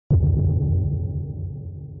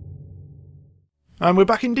And we're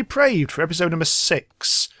back in Depraved for episode number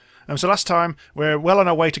 6. So last time, we're well on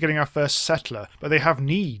our way to getting our first settler, but they have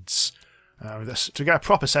needs. To get a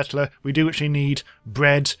proper settler, we do actually need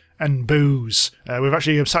bread and booze. We've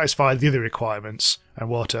actually satisfied the other requirements, and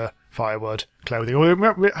water, firewood, clothing. We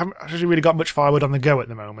haven't actually really got much firewood on the go at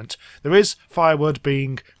the moment. There is firewood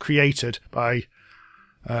being created by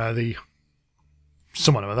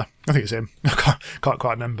someone or other. I think it's him. I can't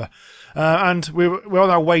quite remember. And we're on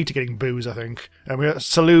our way to getting booze, I think. And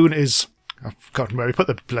saloon is... I've forgotten where we put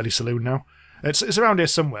the bloody saloon now. It's around here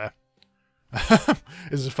somewhere.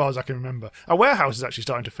 It's as far as I can remember. Our warehouse is actually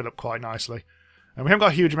starting to fill up quite nicely. And we haven't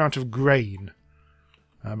got a huge amount of grain.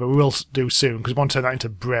 But we will do soon, because we want to turn that into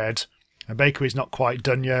bread. A bakery's not quite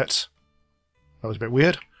done yet. That was a bit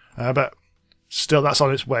weird. But still, that's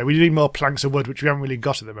on its way. We need more planks of wood, which we haven't really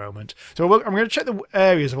got at the moment. So I'm going to check the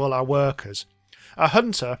areas of all our workers. Our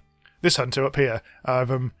hunter, this hunter up here, I've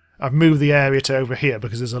moved the area to over here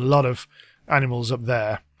because there's a lot of animals up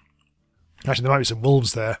there. Actually, there might be some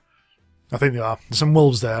wolves there. I think there are. There's some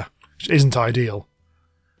wolves there, which isn't ideal.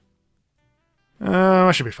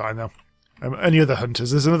 I should be fine, though. Any other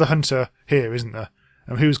hunters? There's another hunter here, isn't there?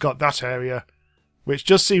 Who's got that area, which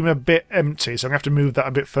does seem a bit empty, so I'm going to have to move that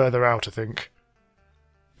a bit further out, I think.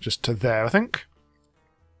 Just to there, I think.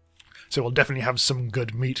 So we'll definitely have some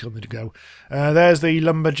good meat on the go. There's the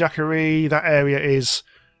lumberjackery. That area is...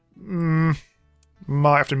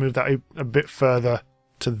 might have to move that a bit further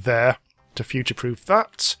to there to future-proof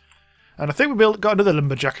that. And I think we've got another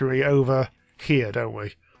lumberjackery over here, don't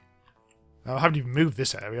we? I haven't even moved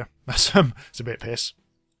this area. That's it's a bit piss.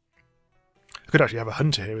 I could actually have a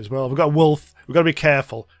hunter here as well. We've got a wolf. We've got to be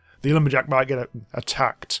careful. The lumberjack might get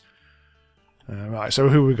attacked. Right, so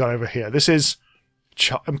who have we got over here? This is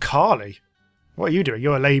Carly. What are you doing?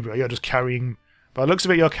 You're a labourer. You're just carrying... By the looks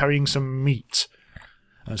of it, you're carrying some meat.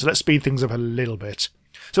 So let's speed things up a little bit.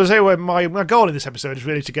 So as I say, my goal in this episode is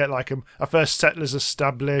really to get like our first settlers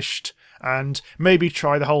established and maybe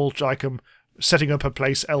try the whole like setting up a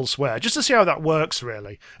place elsewhere, just to see how that works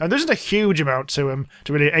really. And there isn't a huge amount to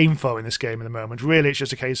really aim for in this game at the moment. Really, it's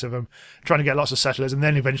just a case of trying to get lots of settlers and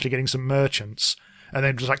then eventually getting some merchants. And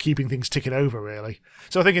then just like keeping things ticking over, really.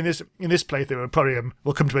 So I think in this playthrough, probably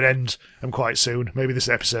will come to an end quite soon. Maybe this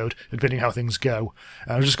episode, depending how things go.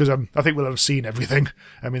 Just because I think we'll have seen everything.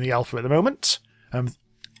 I'm in the alpha at the moment.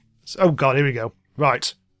 Oh god, here we go.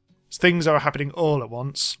 Right, things are happening all at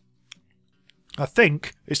once. I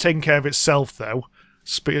think it's taking care of itself though.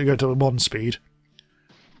 Go to 1 speed.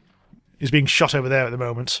 It's being shot over there at the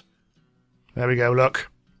moment. There we go. Look,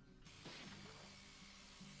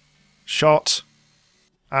 shot.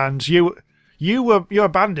 And you're a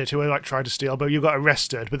bandit who were like trying to steal, but you got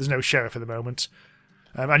arrested. But there's no sheriff at the moment.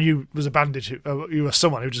 And you was a bandit you were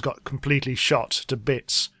someone who just got completely shot to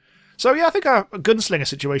bits. So yeah, I think our gunslinger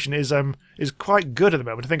situation is quite good at the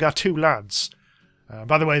moment. I think our 2 lads.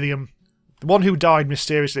 By the way, the one who died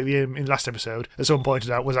mysteriously in the last episode, as someone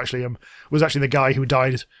pointed out, was actually the guy who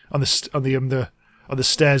died on the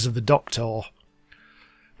stairs of the doctor.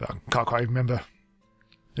 But I can't quite remember.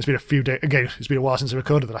 It's been a few days. Again, it's been a while since I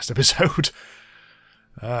recorded the last episode.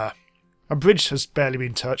 A bridge has barely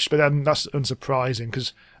been touched, but then that's unsurprising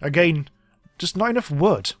because, again, just not enough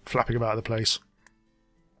wood flapping about the place.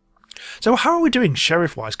 So how are we doing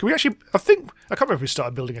sheriff-wise? Can we actually... I can't remember if we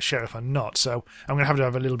started building a sheriff or not, so I'm going to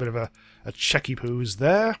have a little bit of a checky-poos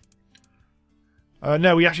there.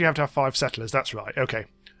 No, we actually have to have 5 settlers, that's right. Okay,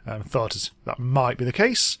 thought that might be the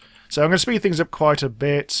case. So I'm going to speed things up quite a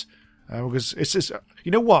bit. Because it's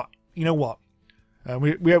you know what we're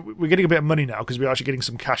getting a bit of money now because we're actually getting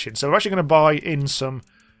some cash in, so we're actually going to buy in some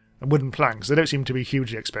wooden planks. They don't seem to be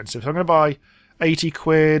hugely expensive, so I'm going to buy 80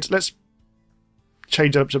 quid. Let's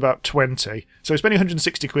change it up to about 20. So we're spending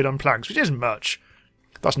 160 quid on planks, which isn't much.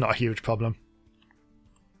 That's not a huge problem.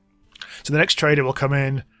 So the next trader will come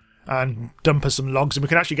in and dump us some logs, and we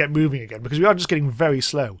can actually get moving again because we are just getting very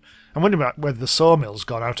slow. I'm wondering about whether the sawmill's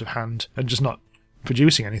gone out of hand and just not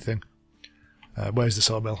producing anything. Where's the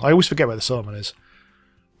sawmill? I always forget where the sawmill is.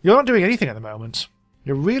 You're not doing anything at the moment.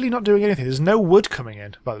 You're really not doing anything. There's no wood coming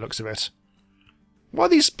in, by the looks of it. What are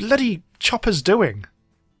these bloody choppers doing?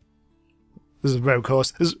 There's a road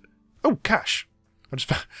course. Oh, cash. I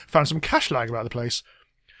just found some cash lying about the place.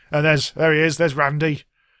 And there he is. There's Randy.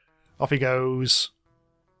 Off he goes.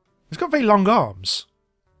 He's got very long arms.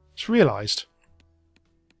 Just realised.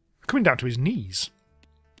 Coming down to his knees.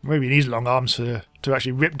 Maybe he needs long arms to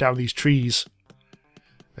actually rip down these trees.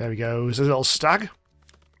 There he goes. There's a little stag.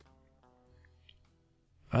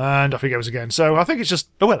 And off he goes again. So I think it's just...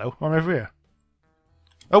 Oh, hello. I'm over here.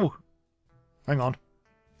 Oh. Hang on.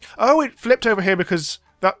 Oh, it flipped over here because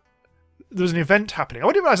there was an event happening. I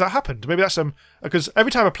didn't realise that happened. Maybe that's because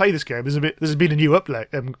every time I play this game, there's been a new upgrade,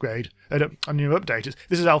 a new update.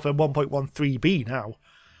 This is Alpha 1.13b now.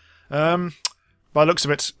 By the looks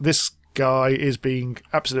of it, this guy is being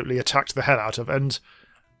absolutely attacked the hell out of, and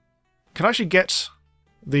can I actually get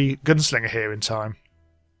the gunslinger here in time?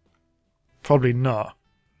 Probably not.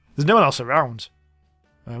 There's no one else around.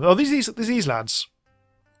 These lads.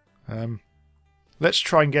 Let's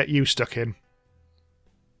try and get you stuck in.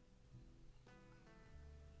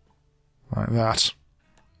 Like that.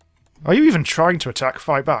 Are you even trying to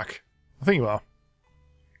fight back? I think you are.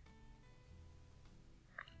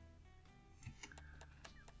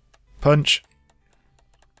 Punch.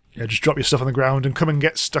 Yeah, just drop your stuff on the ground and come and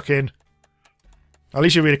get stuck in. At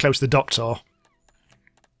least you're really close to the doctor.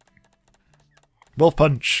 Wolf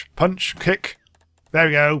punch. Punch. Kick. There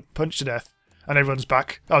we go. Punch to death. And everyone's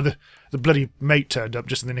back. Oh, the bloody mate turned up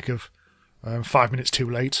just in the nick of 5 minutes too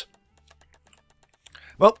late.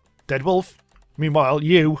 Well, dead wolf. Meanwhile,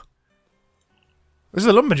 you... This is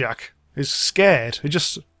a lumberjack. He's scared. He's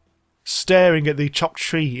just staring at the chopped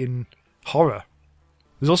tree in horror.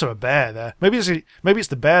 There's also a bear there. Maybe it's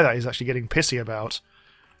the bear that he's actually getting pissy about.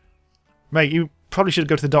 Mate, you probably should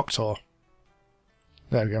go to the doctor.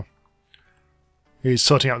 There we go. He's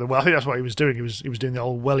sorting out the well. I think that's what he was doing. He was doing the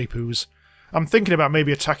old welly poos. I'm thinking about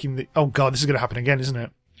maybe attacking the... Oh god, this is going to happen again, isn't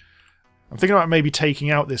it? I'm thinking about maybe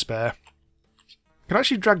taking out this bear. Can I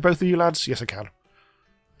actually drag both of you lads? Yes, I can.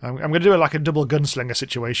 I'm going to do it like a double gunslinger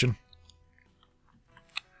situation.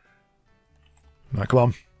 Right, come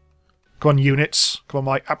on. Come on, units. Come on,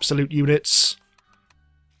 my absolute units.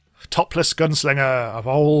 Topless gunslinger of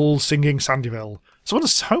old singing Sandyville.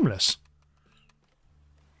 Someone's homeless.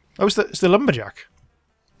 Oh, it's the lumberjack.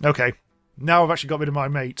 Okay. Now I've actually got rid of my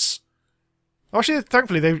mates. Oh, actually,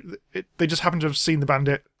 thankfully, they just happened to have seen the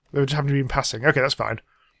bandit. They just happened to be in passing. Okay, that's fine.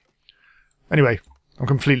 Anyway, I'm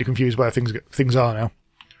completely confused where things are now.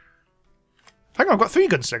 Hang on, I've got 3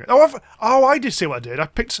 gunslingers. Oh, I did see what I did. I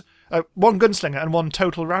picked 1 gunslinger and 1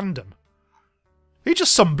 total random. He's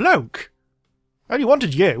just some bloke. I only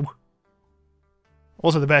wanted you.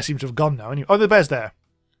 Also, the bear seems to have gone now. Oh, the bear's there.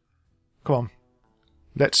 Come on.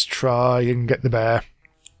 Let's try and get the bear.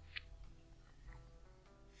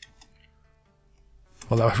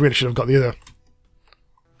 Although I really should have got the other.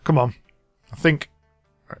 Come on. I think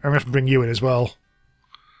I'm going to have to bring you in as well.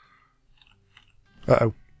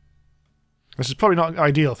 Uh-oh. This is probably not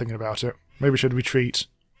ideal thinking about it. Maybe we should retreat.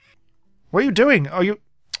 What are you doing? Are you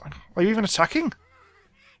even attacking?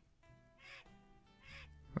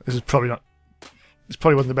 This is probably not... This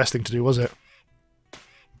probably wasn't the best thing to do, was it?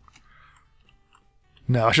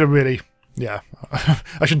 No, I should have really... Yeah,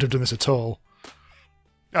 I shouldn't have done this at all.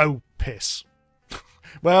 Oh, piss.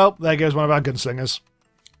 Well, there goes one of our gunslingers.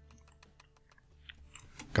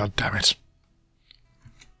 God damn it.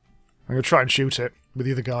 I'm going to try and shoot it with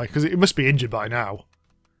the other guy, because it must be injured by now.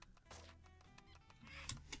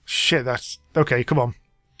 Shit, that's... Okay, come on.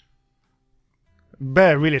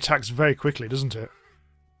 Bear really attacks very quickly, doesn't it?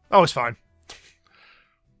 Oh, it's fine.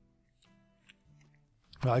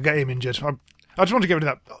 Well, I get him injured. I just want to get rid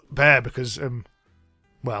of that bear because,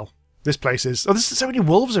 well, this place is... Oh, there's so many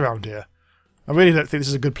wolves around here. I really don't think this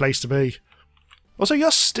is a good place to be. Also,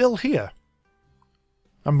 you're still here.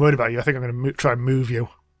 I'm worried about you. I think I'm going to try and move you.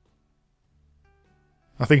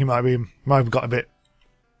 I think he might have got a bit...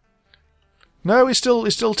 No, he's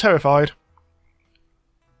still terrified.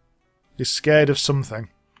 He's scared of something.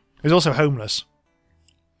 He's also homeless.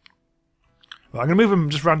 Well, I'm going to move him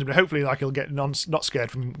just randomly. Hopefully, like, he'll get not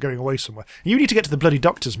scared from going away somewhere. You need to get to the bloody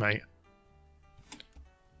doctors, mate.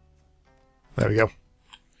 There we go.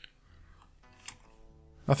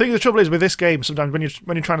 I think the trouble is with this game, sometimes when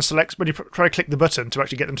you're trying to select, when you try to click the button to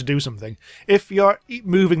actually get them to do something, if you're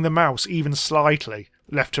moving the mouse even slightly,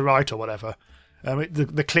 left to right or whatever,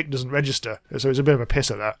 the click doesn't register. So it's a bit of a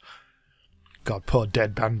piss at that. God, poor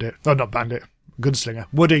dead bandit. Oh, not bandit. Gunslinger.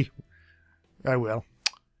 Woody. Oh well.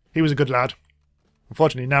 He was a good lad.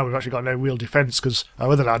 Unfortunately, now we've actually got no real defence because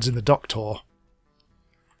our other lad's in the doctor.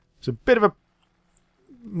 It's a bit of a...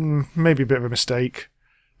 maybe a bit of a mistake.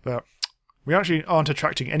 But we actually aren't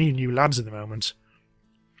attracting any new lads at the moment.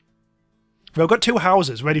 We've got 2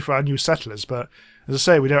 houses ready for our new settlers, but as I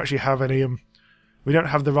say, we don't actually have any... we don't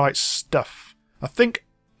have the right stuff. I think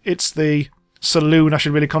it's the saloon I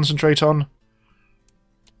should really concentrate on.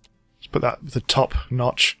 Let's put that at the top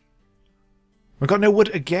notch. We've got no wood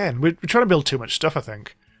again. We're trying to build too much stuff, I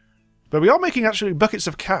think. But we are making actually buckets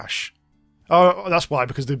of cash. Oh, that's why,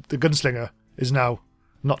 because the gunslinger is now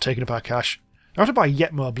not taking up our cash. I have to buy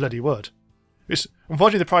yet more bloody wood.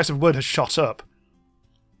 Unfortunately, the price of wood has shot up.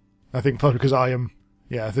 I think probably because I am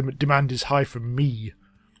Yeah, the demand is high from me.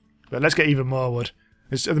 But let's get even more wood.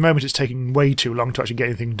 At the moment it's taking way too long to actually get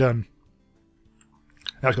anything done.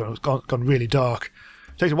 Now it's gone really dark.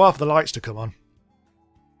 It takes a while for the lights to come on.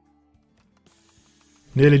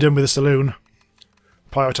 Nearly done with the saloon.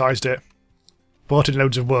 Prioritised it. Bought in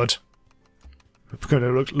loads of wood.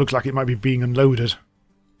 It looks like it might be being unloaded.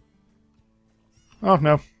 Oh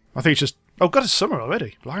no, I think it's just... Oh god, it's summer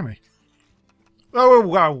already. Blimey. Oh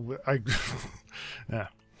wow. Yeah.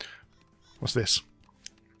 What's this?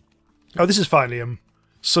 Oh, this is finally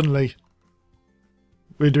suddenly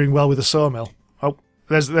we're doing well with the sawmill. Oh,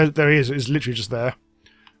 there he is. It's literally just there.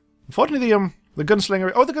 Unfortunately, the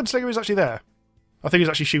gunslinger... Oh, the gunslinger is actually there. I think he's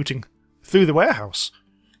actually shooting through the warehouse.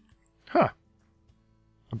 Huh.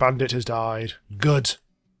 A bandit has died. Good.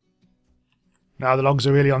 Now the logs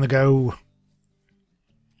are really on the go.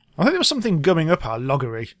 I think there was something gumming up our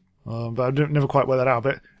loggery, but I never quite worked that out,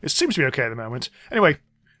 but it seems to be okay at the moment. Anyway,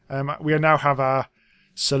 we now have our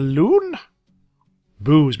saloon?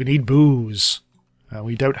 Booze. We need booze.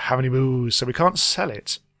 We don't have any booze, so we can't sell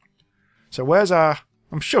it. So where's our...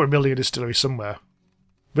 I'm sure we're building a distillery somewhere.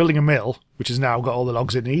 Building a mill, which has now got all the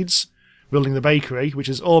logs it needs. Building the bakery, which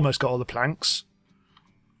has almost got all the planks.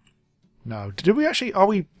 No, did we actually... Are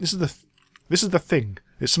we... This is the thing.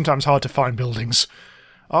 It's sometimes hard to find buildings.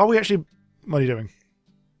 Are we actually... What are you doing?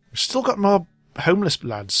 We've still got more homeless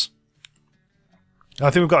lads. I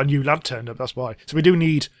think we've got a new lad turned up, that's why. So we do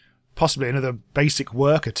need possibly another basic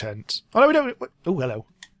worker tent. Oh no, we don't... Oh, hello.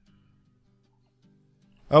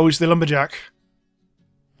 Oh, it's the lumberjack.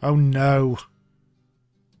 Oh no.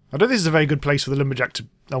 I don't think this is a very good place for the lumberjack to...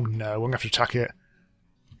 Oh no, I'm going to have to attack it.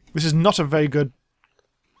 This is not a very good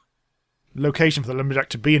location for the lumberjack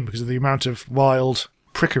to be in because of the amount of wild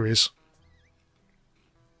prickeries.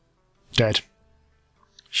 Dead.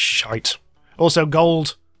 Shite. Also,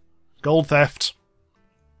 gold. Gold theft.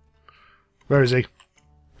 Where is he?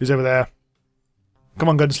 He's over there. Come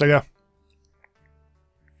on, gunslinger.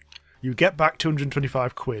 You get back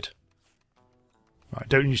 225 quid. Right,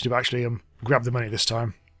 don't need to actually grab the money this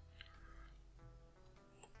time.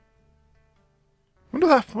 I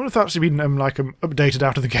wonder if that's actually been updated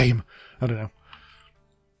out of the game. I don't know.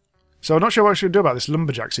 So I'm not sure what I should do about this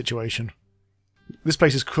lumberjack situation. This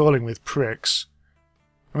place is crawling with pricks.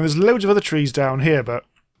 I mean, there's loads of other trees down here, but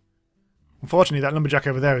unfortunately that lumberjack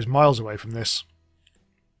over there is miles away from this.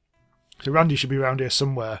 So Randy should be around here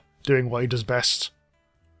somewhere, doing what he does best.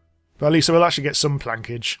 But at least we'll actually get some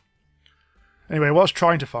plankage. Anyway, what I was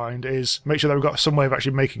trying to find is make sure that we've got some way of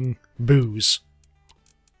actually making booze.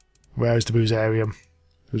 Where is the booze area?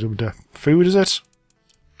 Food, is it?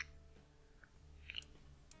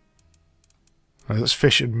 Oh, that's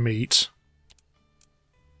fish and meat.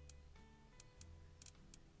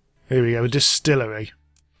 Here we go, a distillery.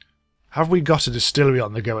 Have we got a distillery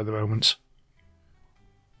on the go at the moment?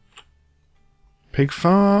 Pig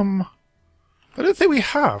farm? I don't think we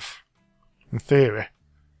have. In theory.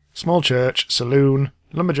 Small church, saloon,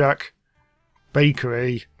 lumberjack,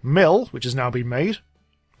 bakery, mill, which has now been made,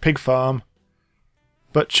 pig farm,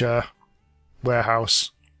 butcher,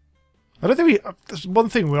 warehouse. I don't think we... There's one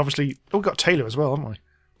thing we obviously... Oh, we've got Taylor as well, haven't we?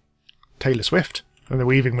 Taylor Swift. And the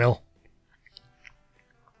weaving mill.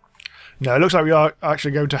 No, it looks like we are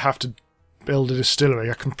actually going to have to build a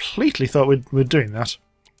distillery. I completely thought we're doing that.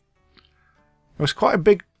 It was quite a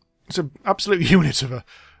big... It's an absolute unit of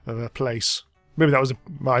a place. Maybe that was...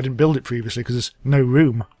 I didn't build it previously because there's no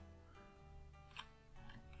room.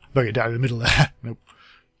 Bung it down in the middle there. Nope.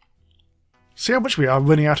 See how much we are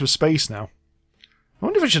running out of space now. I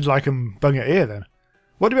wonder if I should bung it here then.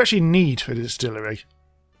 What do we actually need for the distillery?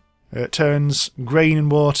 It turns grain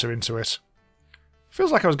and water into it.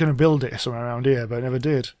 Feels like I was going to build it somewhere around here, but I never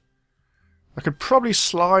did. I could probably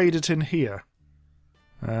slide it in here.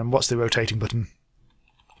 What's the rotating button?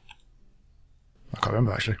 I can't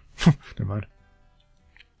remember actually. Never mind.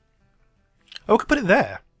 Oh, I could put it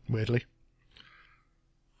there, weirdly.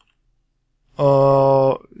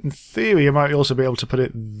 Or, in theory, I might also be able to put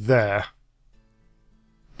it there.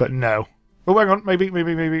 But no. Oh, hang on. Maybe.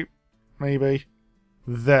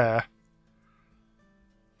 There.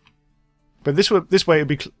 But this way it'd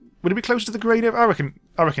be... Would it be closer to the grain? I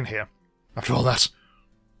reckon here. After all that.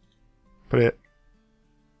 Put it...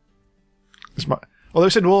 This might... Although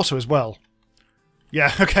it's in water as well.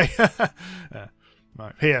 Yeah, okay. Yeah.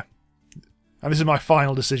 Right, here. And this is my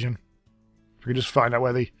final decision. If we can just find out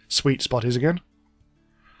where the sweet spot is again.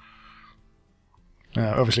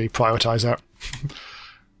 Obviously prioritise that.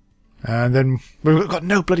 And then we've got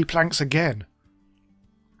no bloody planks again.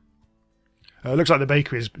 Looks like the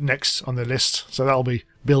bakery is next on the list, so that'll be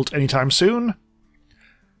built anytime soon.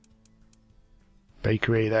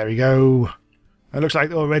 Bakery, there we go. It looks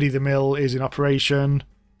like already the mill is in operation,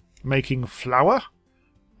 making flour.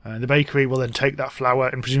 The bakery will then take that flour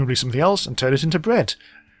and presumably something else and turn it into bread.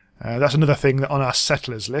 That's another thing that on our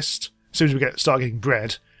settlers list. As soon as we start getting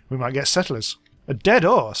bread, we might get settlers. A dead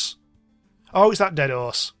horse. Oh, it's that dead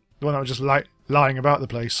horse. The one that was just lying about the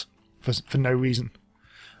place for no reason.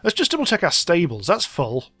 Let's just double check our stables. That's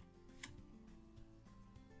full.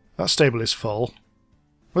 That stable is full.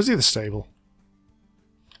 Where's the other stable?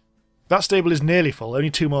 That stable is nearly full. Only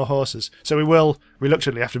 2 more horses. So we will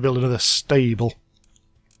reluctantly have to build another stable.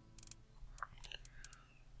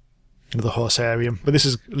 Another horsarium. But this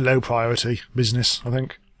is low priority business, I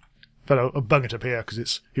think. But I'll bung it up here because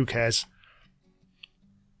it's... who cares?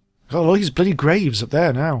 Got all these bloody graves up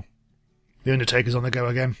there now. The Undertaker's on the go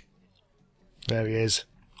again. There he is.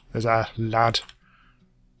 There's our lad.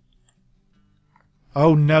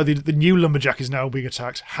 Oh no, the new lumberjack is now being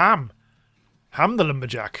attacked. Ham! Ham the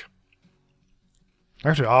lumberjack. I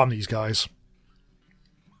have to arm these guys.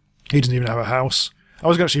 He doesn't even have a house. I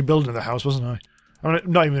was going to actually build another house, wasn't I? I'm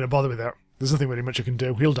not even going to bother with that. There's nothing really much I can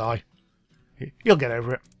do. He'll die. He'll get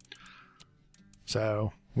over it.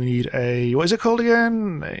 So, we need a... what is it called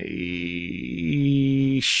again?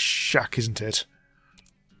 A shack, isn't it?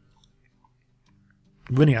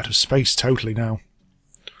 Running out of space totally now.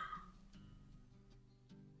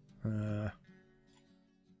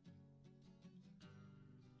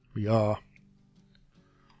 We are.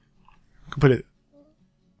 Can put it...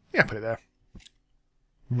 yeah, put it there.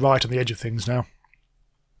 Right on the edge of things now.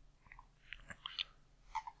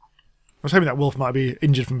 I was hoping that wolf might be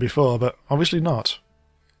injured from before, but obviously not.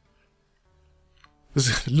 This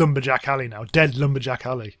is Lumberjack Alley now. Dead Lumberjack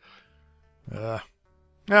Alley. Yeah,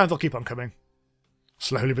 they'll keep on coming.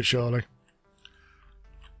 Slowly but surely.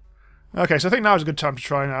 Okay, so I think now is a good time to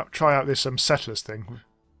try out this settlers thing.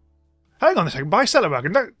 Hang on a second, buy settler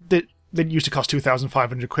wagon. That didn't used to cost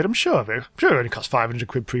 2,500 quid, I'm sure of it. I'm sure it only cost 500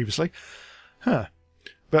 quid previously. Huh.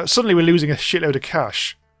 But suddenly we're losing a shitload of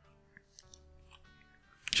cash.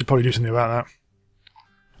 Should probably do something about that.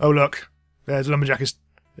 Oh look, there's lumberjack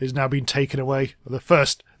is now being taken away. The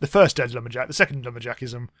first dead lumberjack. The second lumberjack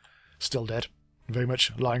is still dead, very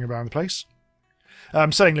much lying around the place.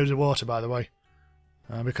 I'm selling loads of water, by the way,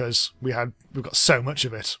 because we've got so much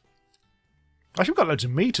of it. Actually, we've got loads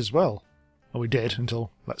of meat as well. Well, we did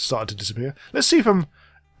until that started to disappear. Let's see if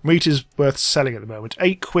meat is worth selling at the moment.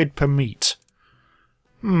 8 quid per meat.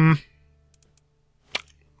 I'll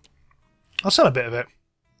sell a bit of it.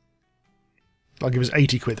 That'll give us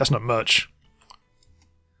 80 quid. That's not much.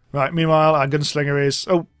 Right, meanwhile, our gunslinger is...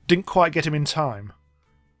 oh, didn't quite get him in time.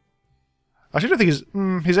 Actually, I don't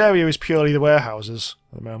think his area is purely the warehouses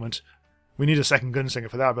at the moment. We need a second gunslinger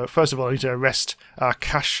for that, but first of all, I need to arrest our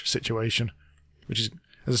cash situation, which is,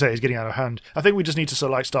 as I say, is getting out of hand. I think we just need to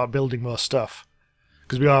sort of start building more stuff,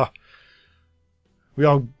 because we've got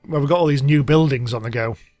all these new buildings on the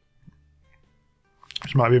go,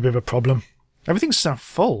 which might be a bit of a problem. Everything's so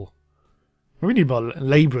full. We need more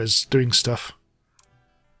labourers doing stuff.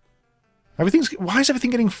 Why is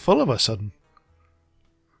everything getting full of a sudden?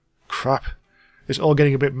 Crap. It's all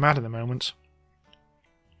getting a bit mad at the moment.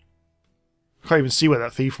 I can't even see where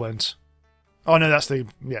that thief went. Oh no, that's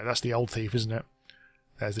the old thief, isn't it?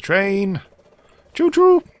 There's the train.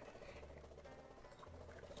 Choo-choo!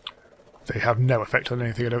 They have no effect on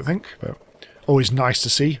anything, I don't think, but always nice to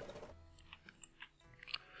see.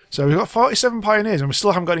 So we've got 47 pioneers and we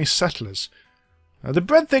still haven't got any settlers. The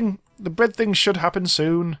bread thing should happen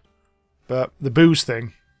soon, but the booze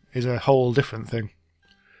thing is a whole different thing.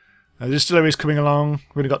 The distillery is coming along.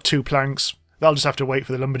 We've only got 2 planks. They'll just have to wait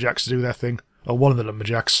for the lumberjacks to do their thing. Or one of the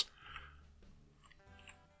lumberjacks.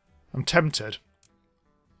 I'm tempted.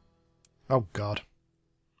 Oh god.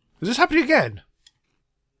 Is this happening again?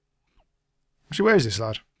 Actually, where is this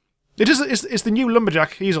lad? It's the new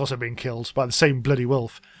lumberjack. He's also being killed by the same bloody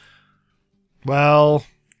wolf. Well...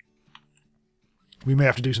 we may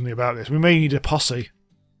have to do something about this. We may need a posse.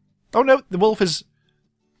 Oh no, that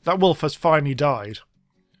wolf has finally died.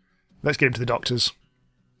 Let's get him to the doctors.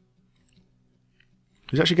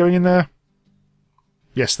 He's actually going in there?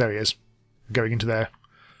 Yes, there he is. Going into there.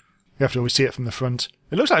 You have to always see it from the front.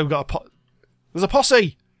 It looks like we've got there's a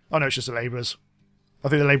posse! Oh no, it's just the labourers. I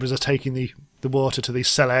think the labourers are taking the water to the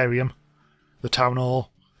cellarium. The town hall.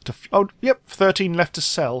 Oh, yep, 13 left to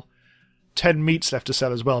sell. 10 meats left to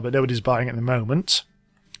sell as well, but nobody's buying at the moment.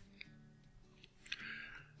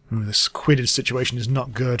 This quidditch situation is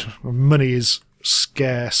not good. Money is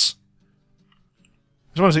scarce.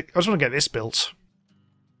 I just want to get this built.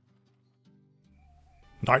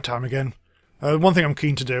 Night time again. One thing I'm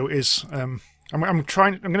keen to do is I'm going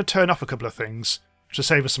to turn off a couple of things to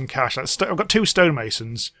save us some cash. I've got 2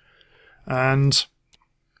 stonemasons, and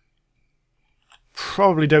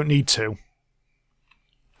probably don't need to.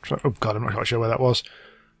 Oh god, I'm not quite sure where that was.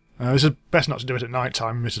 This is best not to do it at night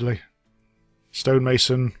time, admittedly.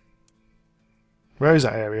 Stonemason. Where is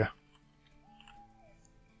that area?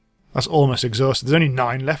 That's almost exhausted. There's only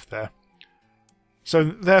 9 left there. So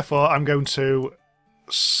therefore, I'm going to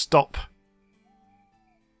stop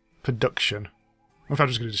production. In fact, I'm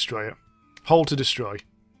just going to destroy it. Hold to destroy.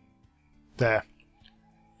 There.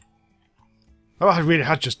 Oh, I really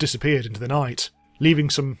had just disappeared into the night, leaving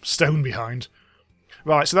some stone behind.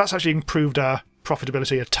 Right, so that's actually improved our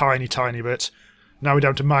profitability a tiny, tiny bit. Now we're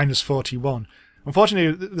down to minus 41.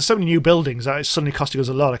 Unfortunately, there's so many new buildings that it's suddenly costing us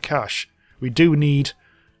a lot of cash. We do need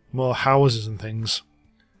more houses and things.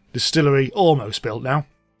 Distillery almost built now.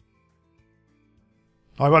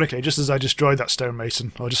 Ironically, just as I destroyed that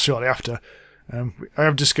stonemason, or just shortly after, I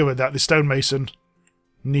have discovered that the stonemason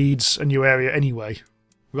needs a new area anyway.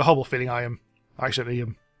 I've got a horrible feeling I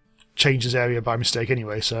accidentally changed this area by mistake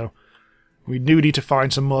anyway, so we do need to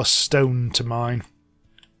find some more stone to mine.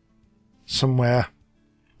 Somewhere.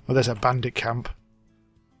 Oh, there's a bandit camp.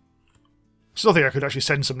 Still think I could actually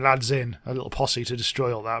send some lads in, a little posse, to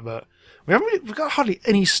destroy all that, but we've got hardly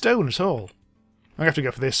any stone at all. I'm going to have to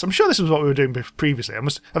go for this. I'm sure this was what we were doing previously. I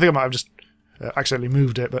think I might have just accidentally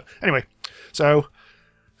moved it, but anyway. So,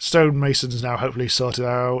 stonemason's now hopefully sorted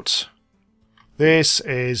out. This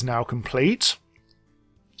is now complete.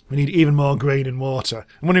 We need even more grain and water.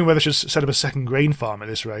 I'm wondering whether I should set up a second grain farm at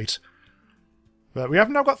this rate. But we have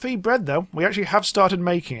now got 3 bread, though. We actually have started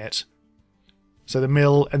making it. So the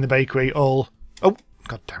mill and the bakery all... Oh,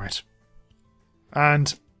 god damn it.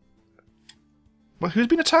 And... Well, who's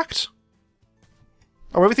been attacked?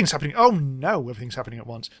 Oh, everything's happening. Oh no, everything's happening at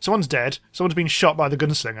once. Someone's dead. Someone's been shot by the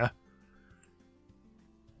gunslinger.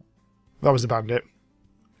 That was the bandit.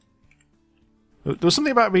 There was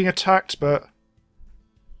something about being attacked, but...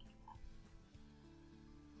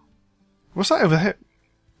 What's that over here?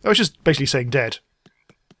 Oh, it's just basically saying dead.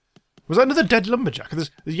 Was that another dead lumberjack?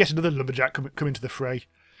 There's yet another lumberjack come into the fray.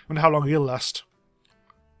 I wonder how long he'll last.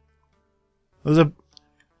 There's a...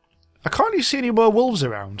 I can't really see any more wolves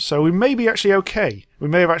around, so we may be actually okay. We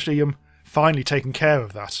may have actually finally taken care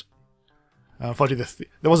of that. Unfortunately,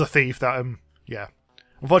 there was a thief that, yeah.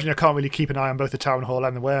 Unfortunately, I can't really keep an eye on both the town hall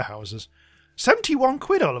and the warehouses. 71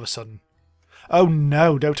 quid all of a sudden. Oh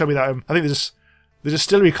no, don't tell me that. I think the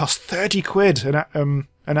distillery costs 30 quid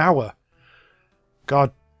an hour.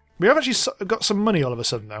 God. We have actually got some money all of a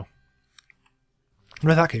sudden, though.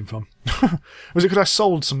 Where that came from? Was it because I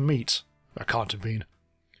sold some meat? That can't have been.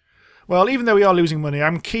 Well, even though we are losing money,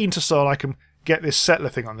 I'm keen to so I can get this settler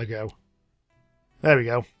thing on the go. There we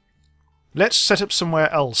go. Let's set up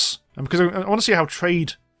somewhere else. And because I want to see how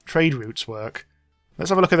trade routes work. Let's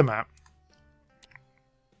have a look at the map.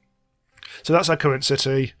 So that's our current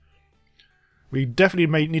city. We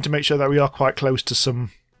definitely need to make sure that we are quite close to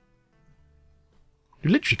some... You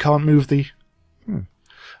literally can't move the...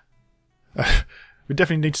 we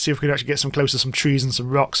definitely need to see if we can actually get some close to some trees and some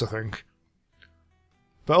rocks, I think.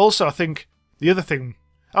 But also, I think the other thing...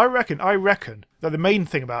 I reckon that the main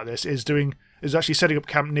thing about this is actually setting up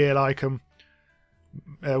camp near, like,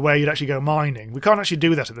 where you'd actually go mining. We can't actually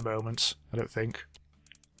do that at the moment, I don't think.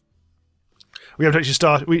 We haven't actually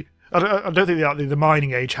started... I don't think the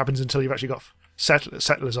mining age happens until you've actually got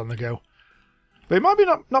settlers on the go. But it might be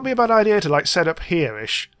not be a bad idea to like set up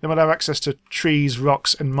here-ish. Then we'll have access to trees,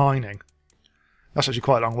 rocks, and mining. That's actually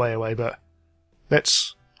quite a long way away, but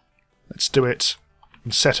let's do it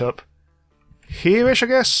and set up here-ish, I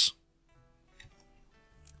guess.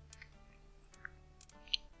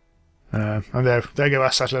 And there go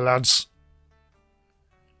our settler lads.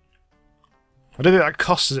 I don't think that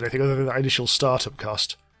costs us anything other than that initial startup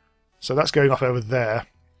cost. So that's going off over there.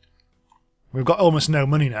 We've got almost no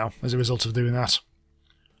money now as a result of doing that.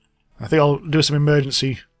 I think I'll do some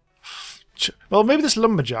emergency... Well, maybe this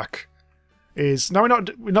lumberjack is... Now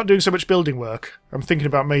we're not doing so much building work. I'm thinking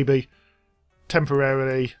about maybe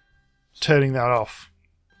temporarily turning that off.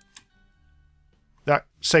 That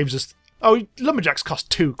saves us... Oh, lumberjacks cost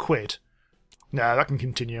 2 quid. No, that can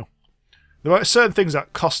continue. There are certain things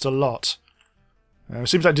that cost a lot. It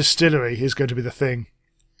seems like distillery is going to be the thing.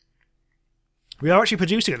 We are actually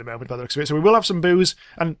producing at the moment, by the looks of it, so we will have some booze,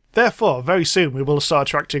 and therefore, very soon, we will start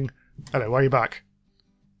attracting... Hello, why are you back?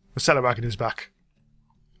 The settler wagon is back.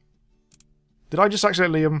 Did I just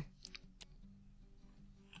accidentally, I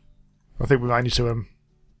think we might need to,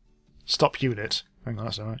 stop unit. Hang on,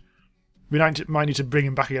 that's alright. We might need to bring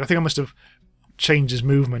him back again. I think I must have changed his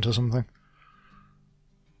movement or something.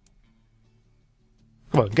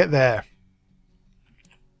 Come on, get there.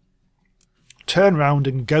 turn round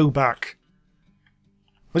and go back.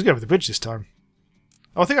 Let's go over the bridge this time.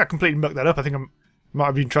 Oh, I think I completely mucked that up. I think I might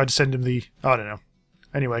have been trying to send him the... I don't know.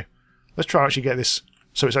 Anyway, let's try and actually get this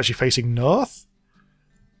so it's actually facing north.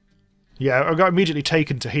 Yeah, I got immediately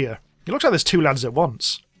taken to here. It looks like there's 2 lads at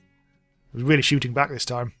once. I was really shooting back this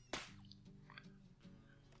time.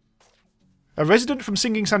 A resident from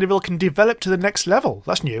Singing Sandyville can develop to the next level.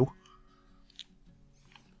 That's new.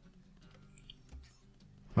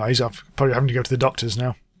 Oh, he's probably having to go to the doctors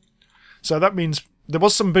now. So that means there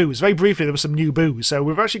was some booze. Very briefly, there was some new booze. So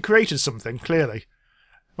we've actually created something, clearly.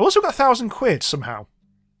 We've also got 1,000 quid, somehow.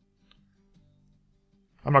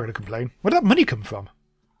 I'm not going to complain. Where did that money come from?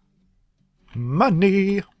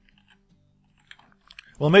 Money!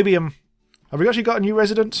 Well, maybe, have we actually got a new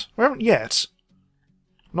resident? We haven't yet.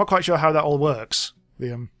 I'm not quite sure how that all works.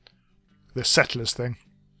 The settlers thing.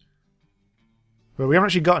 But we haven't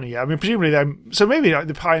actually got any yet. I mean, presumably so maybe like,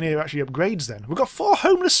 the Pioneer actually upgrades then. We've got 4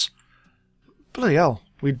 homeless... Bloody hell.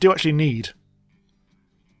 We do actually need...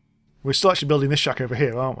 We're still actually building this shack over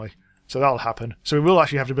here, aren't we? So that'll happen. So we will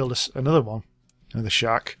actually have to build another one. Another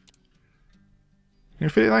shack. Can you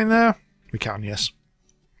fit it in there? We can, yes.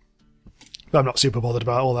 But I'm not super bothered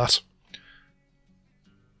about all that.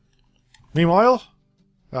 Meanwhile,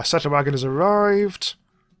 our settler wagon has arrived.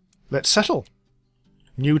 Let's settle.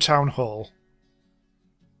 New town hall.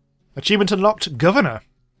 Achievement unlocked, governor,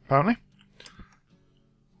 apparently.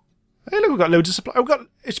 Hey, look, we've got loads of supply. We've got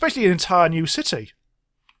especially an entire new city.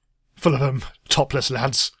 Full of topless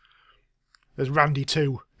lads. There's Randy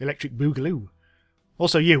too, Electric Boogaloo.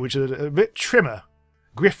 Also you, which is a bit trimmer.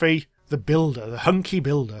 Griffey, the builder, the hunky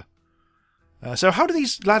builder. So how do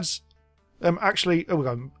these lads actually... Oh, we've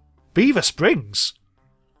got Beaver Springs.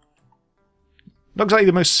 Not exactly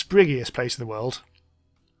the most spriggiest place in the world.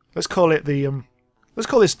 Let's call it the... let's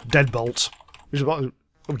call this Deadbolt. Which is what...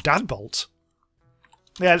 Oh, Dadbolt.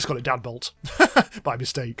 Yeah, let's call it Dadbolt. By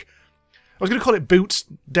mistake. I was going to call it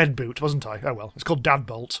Deadboot, wasn't I? Oh well, it's called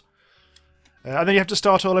Dadbolt. And then you have to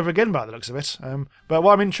start all over again by the looks of it. But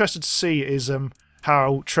what I'm interested to see is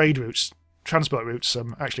how trade routes, transport routes,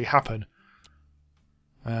 actually happen.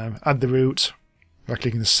 Add the route by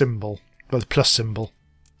clicking the symbol, or the plus symbol.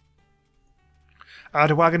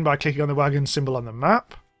 Add a wagon by clicking on the wagon symbol on the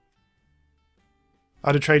map.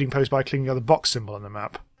 Add a trading post by clicking on the box symbol on the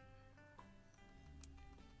map.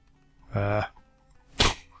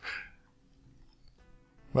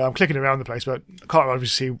 Well, I'm clicking around the place, but I can't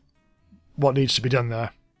obviously see what needs to be done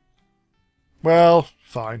there. Well,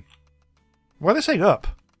 fine. Why are they saying up?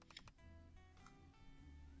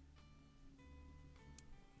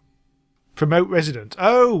 Promote resident.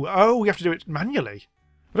 Oh, we have to do it manually.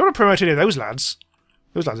 I don't want to promote any of those lads.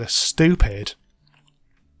 Those lads are stupid.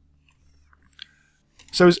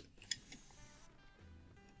 So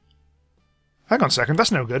hang on a second,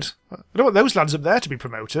 that's no good. I don't want those lads up there to be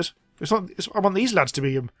promoted. I want these lads to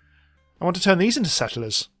be... I want to turn these into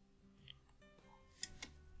settlers.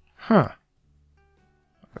 Huh.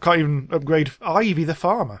 I can't even upgrade Ivy the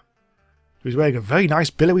farmer, who's wearing a very nice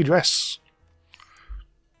billowy dress.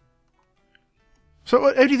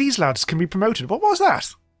 So only these lads can be promoted. What was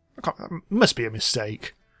that? That must be a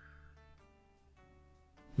mistake.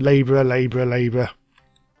 Labourer, labourer, labourer.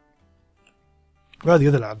 Where are the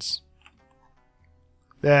other lads?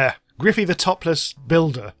 There. Griffey the topless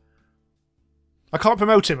builder. I can't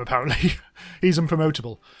promote him, apparently. He's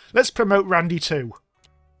unpromotable. Let's promote Randy too.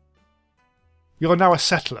 You're now a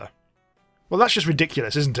settler. Well, that's just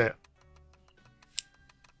ridiculous, isn't it?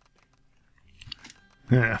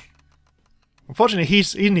 Yeah. Unfortunately,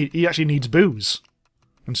 he actually needs booze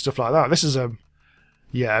and stuff like that. This is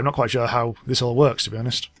yeah, I'm not quite sure how this all works, to be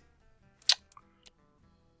honest.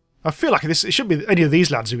 I feel like it should be any of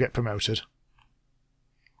these lads who get promoted.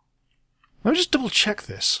 Let me just double check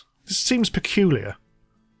this. This seems peculiar.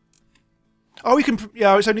 Oh, you can...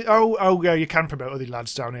 Yeah, it's only... Oh, yeah, you can promote other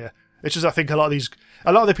lads down here. It's just I think a lot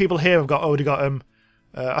of the people here have already got...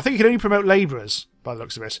 I think you can only promote labourers, by the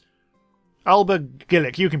looks of it. Alba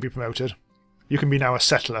Gillick, you can be promoted. You can be now a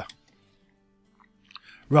settler.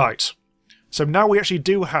 Right. So now we actually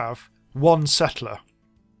do have one settler.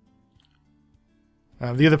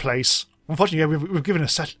 The other place... Unfortunately, we've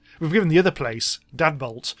given the other place,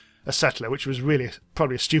 Dadbolt, a settler, which was really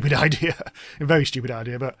probably a stupid idea. A very stupid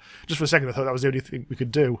idea, but just for a second I thought that was the only thing we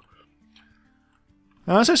could do.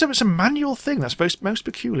 So it's a manual thing. That's most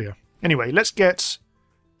peculiar. Anyway, let's get...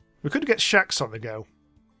 We could get shacks on the go.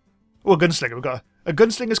 Oh, a gunslinger. We've got a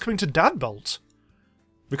gunslinger's coming to Dadbolt.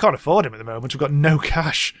 We can't afford him at the moment. We've got no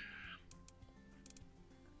cash.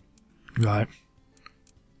 Right.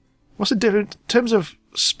 What's the difference in terms of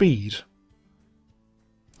speed?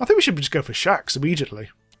 I think we should just go for shacks immediately.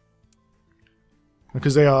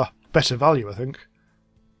 Because they are better value, I think.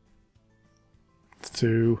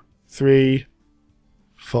 2, 3,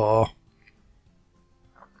 4,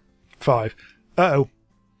 5. Uh-oh.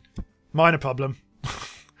 Minor problem.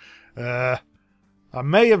 I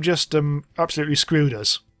may have just absolutely screwed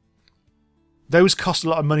us. Those cost a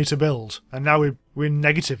lot of money to build, and now we're in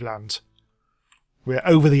negative land. We're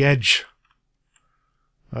over the edge.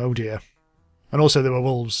 Oh dear. And also there were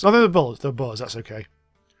wolves. Oh, there were bulls. There were boars, that's okay.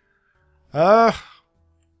 I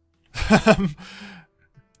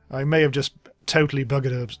may have just totally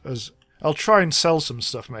buggered us. I'll try and sell some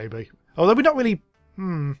stuff, maybe. Although we're not really...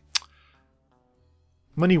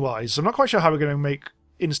 money-wise, I'm not quite sure how we're going to make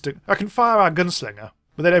instant... I can fire our gunslinger,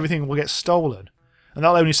 but then everything will get stolen. And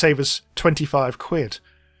that'll only save us 25 quid.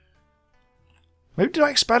 Maybe did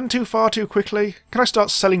I expand too far too quickly? Can I start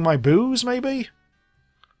selling my booze, maybe?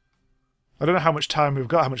 I don't know how much time we've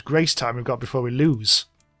got, how much grace time we've got before we lose.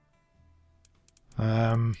 We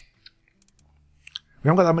haven't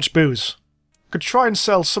got that much booze. Could try and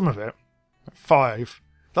sell some of it. At 5.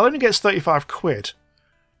 That only gets 35 quid.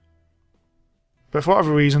 But for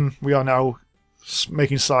whatever reason, we are now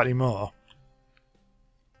making slightly more.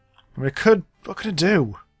 And we could... What could I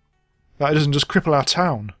do? That it doesn't just cripple our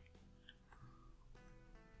town.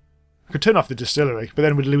 I could turn off the distillery, but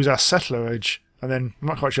then we'd lose our settlerage. And then I'm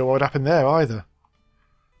not quite sure what would happen there either.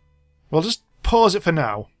 Well, just pause it for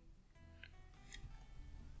now.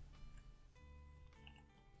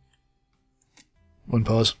 One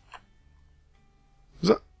pause. Does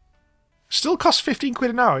that still cost 15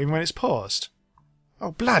 quid an hour even when it's paused?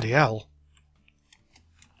 Oh, bloody hell.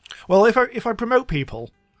 Well, if I promote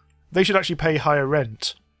people, they should actually pay higher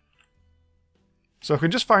rent. So I can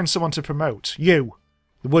just find someone to promote. You,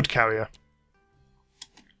 the wood carrier.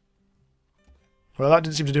 Well, that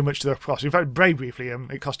didn't seem to do much to the cost. In fact, very briefly,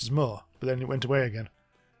 it cost us more, but then it went away again.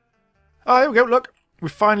 Oh, there we go, look.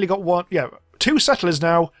 We've finally got one... Yeah, 2 settlers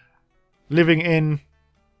now living in...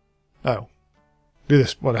 Oh. Do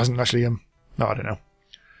this. Well, it hasn't actually... No, I don't know.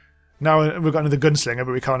 Now we've got another gunslinger,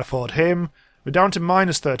 but we can't afford him. We're down to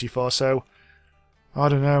minus 34, so... I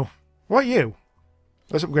don't know. What are you?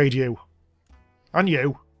 Let's upgrade you. And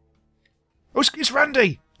you. Oh, it's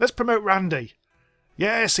Randy! Let's promote Randy.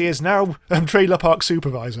 Yes, he is now Trailer Park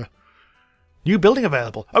Supervisor. New building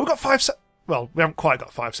available. Oh, we've got 5 Well, we haven't quite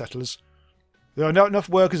got 5 settlers. There are not enough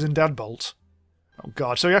workers in Dadbolt. Oh,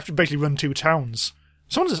 God. So you have to basically run 2 towns.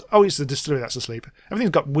 Someone's... Oh, it's the distillery that's asleep.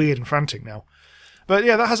 Everything's got weird and frantic now. But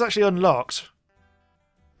yeah, that has actually unlocked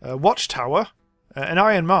a watchtower, an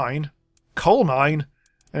iron mine, coal mine,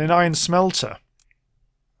 and an iron smelter.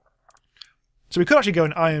 So we could actually go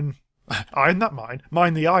and iron that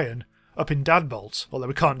mine the iron up in Dadbolt, although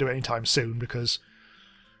we can't do it anytime soon because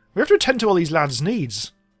we have to attend to all these lads'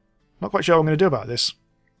 needs. Not quite sure what I'm going to do about this.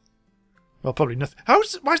 Well, probably nothing.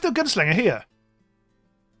 Why is there a gunslinger here?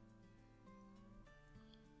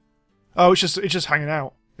 Oh, it's just hanging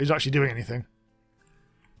out. He's not actually doing anything.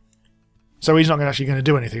 So he's not actually going to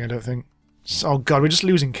do anything, I don't think. Oh God, we're just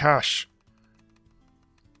losing cash.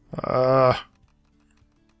 Well,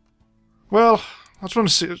 I just want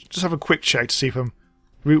to see, just have a quick check to see if I'm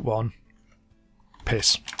Route 1.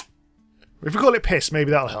 Piss. If we call it piss,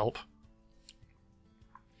 maybe that'll help.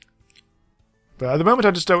 But at the moment,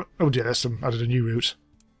 I just don't. Oh dear, there's some added a new route.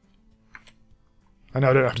 I know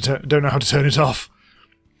I don't know how to turn it off.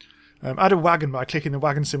 Add a wagon by clicking the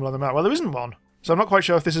wagon symbol on the map. Well, there isn't one, so I'm not quite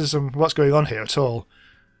sure if this is what's going on here at all.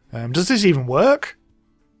 Does this even work?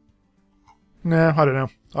 No, I don't know.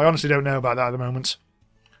 I honestly don't know about that at the moment.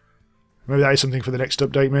 Maybe that is something for the next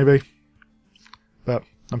update, maybe. But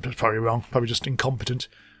I'm probably wrong. Probably just incompetent.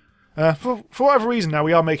 For whatever reason now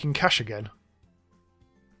we are making cash again.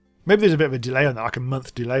 Maybe there's a bit of a delay on that, like a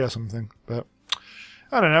month delay or something. But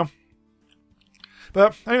I don't know.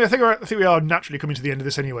 But anyway, I think we are naturally coming to the end of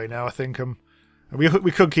this anyway now. I think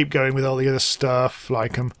we could keep going with all the other stuff,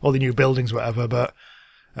 like all the new buildings, whatever. But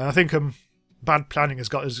I think bad planning has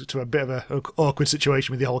got us to a bit of an awkward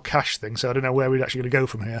situation with the whole cash thing. So I don't know where we're actually going to go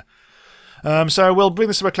from here. So we'll bring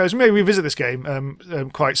this to a close. Maybe revisit this game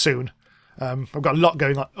quite soon. I've got a lot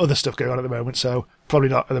going on, other stuff going on at the moment, so probably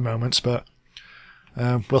not at the moment, but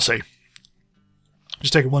we'll see.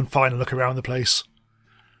 Just taking one final look around the place.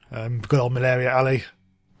 Good old Malaria Alley.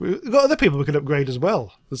 We've got other people we could upgrade as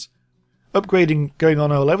well. There's upgrading going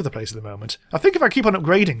on all over the place at the moment. I think if I keep on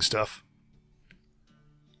upgrading stuff,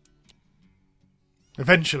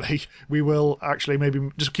 eventually we will actually maybe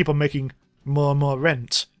just keep on making more and more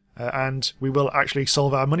rent. And we will actually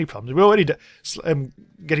solve our money problems. We're already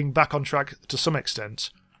getting back on track to some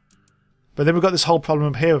extent. But then we've got this whole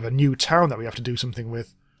problem up here of a new town that we have to do something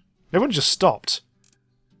with. Everyone just stopped.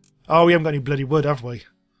 Oh, we haven't got any bloody wood, have we?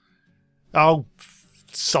 Oh,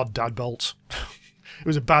 sod Dadbolt. It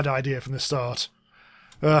was a bad idea from the start.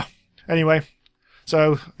 Anyway,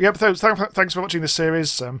 so yep. Thanks for watching this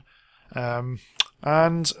series.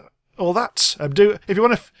 And all that. If you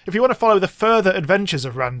want to follow the further adventures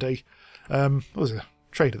of Randy, what was it?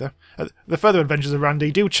 Trader there. The further adventures of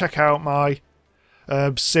Randy. Do check out my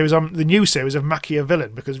series on the new series of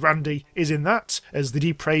Machiavellian, because Randy is in that as the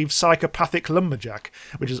depraved psychopathic lumberjack,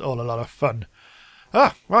 which is all a lot of fun.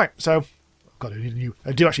 Right. So, God,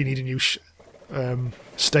 I do actually need a new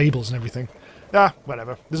stables and everything.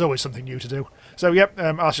 Whatever. There's always something new to do. So, yep.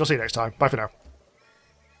 I shall see you next time. Bye for now.